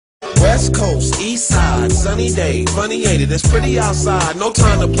West Coast, East Side, sunny day, funny ain't it? It's pretty outside, no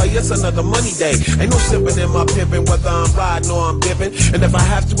time to play, it's another money day. Ain't no sipping in my pimpin', whether I'm riding or I'm dipping. And if I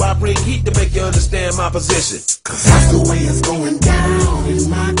have to, I bring heat to make you understand my position. Cause that's the way it's going down in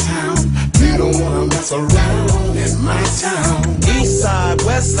my town. You don't wanna mess around in my town. East side,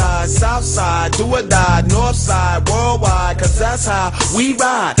 west side, south side, do or die, north side, worldwide. Cause that's how we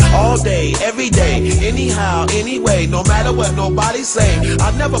ride, all day, every day, anyhow, anyway. No matter what nobody say,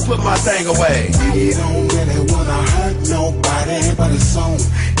 I never put my thing away. We don't really wanna hurt nobody, but it's on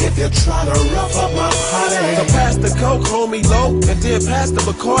if you try to rough up my party. So pass the coke, homie, low, and then pass the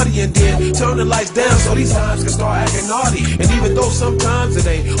Bacardi, and then turn the lights down so these times can start acting naughty. And even though sometimes it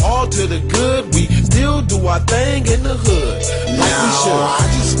ain't all to the good, we still do our thing in the hood, like we should. I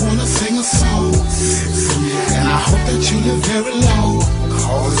just wanna sing a song, and I hope that you live very long.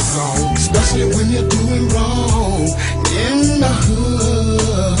 Cause it's on, especially when you're doing wrong in the hood.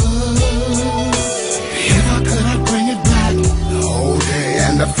 If I could, I'd bring it back the whole day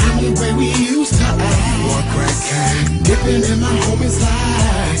and the family way we used to act. One crack can dipping in my homies'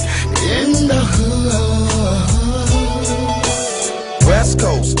 lives in the hood. West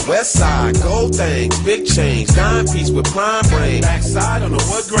Coast, West Side, gold things, big change, dime piece with prime brain. Backside on the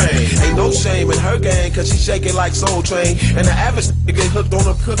wood grain. Ain't no shame in her game, cause she shake it like Soul Train. And the average get hooked on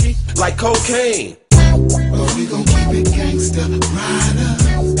a cookie like cocaine. But we gon' keep it gangsta,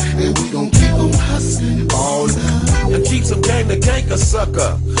 riders, and we gon' keep on hustling, baller. And keep some game to gank a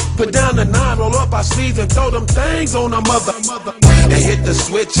sucker. Put down the 9, roll up our sleeves and throw them things on a mother. And hit the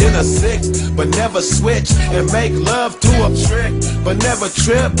switch in a 6, but never switch. And make love to a trick, but never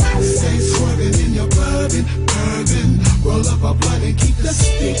trip. Stay swerving in your bourbon, bourbon. Roll up a blunt and keep the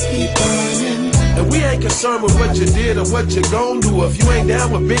stick keep burning. And we ain't concerned with what you did or what you gon' do. If you ain't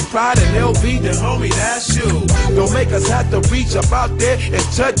down with Big Pride and LB, then homie, that's you. Don't make us have to reach up out there and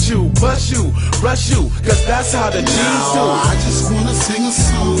touch you, bust you, rush you, cause that's how the G's do. I just wanna sing a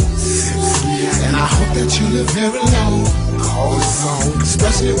song, and I hope that you live very long. Cause it's on,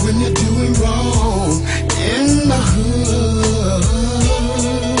 especially when you're doing wrong in the hood.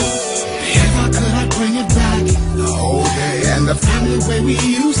 If I could, I'd bring it back the whole day and the family way we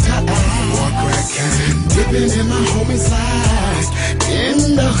used to act. One crack can dipping in my homies' lives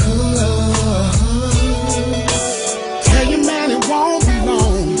in the hood. Tell you, man, it won't be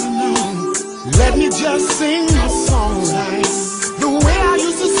long. Let me just sing my song. The way I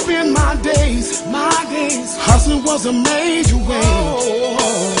used to spend my days, hustling was a major way.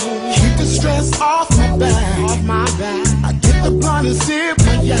 Keep the stress off my back. I get the blunt and sip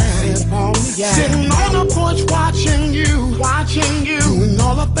my yak. Sitting on the porch watching you, doing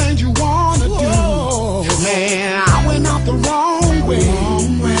all the things you wanna do. Man, I went out the wrong way,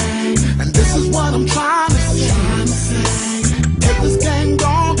 and this is what I'm trying to say. If this game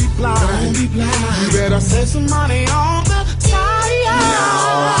don't be blind, you better save some money on the side.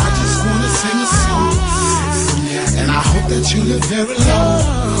 Now I just wanna sing a song, and I hope that you live very long.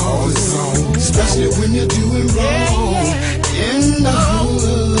 Cause it's on, especially when you're doing wrong in the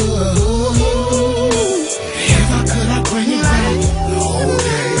hood. If I could, I'd bring it back the whole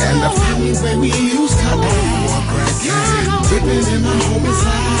day and the family way we used to act. One crack can dipping in my homies'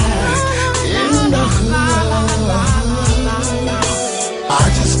 lives in the hood. I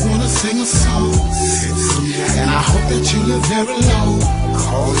just wanna sing a song, and I hope that you live very long.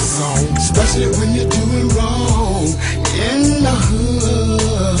 Cause it's on, especially when you're doing wrong in the hood.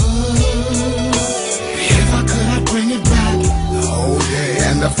 If I could, I'd bring it back the whole day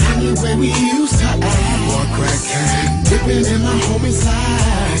and the family way we used to act. One crack can dipping in my homies' lives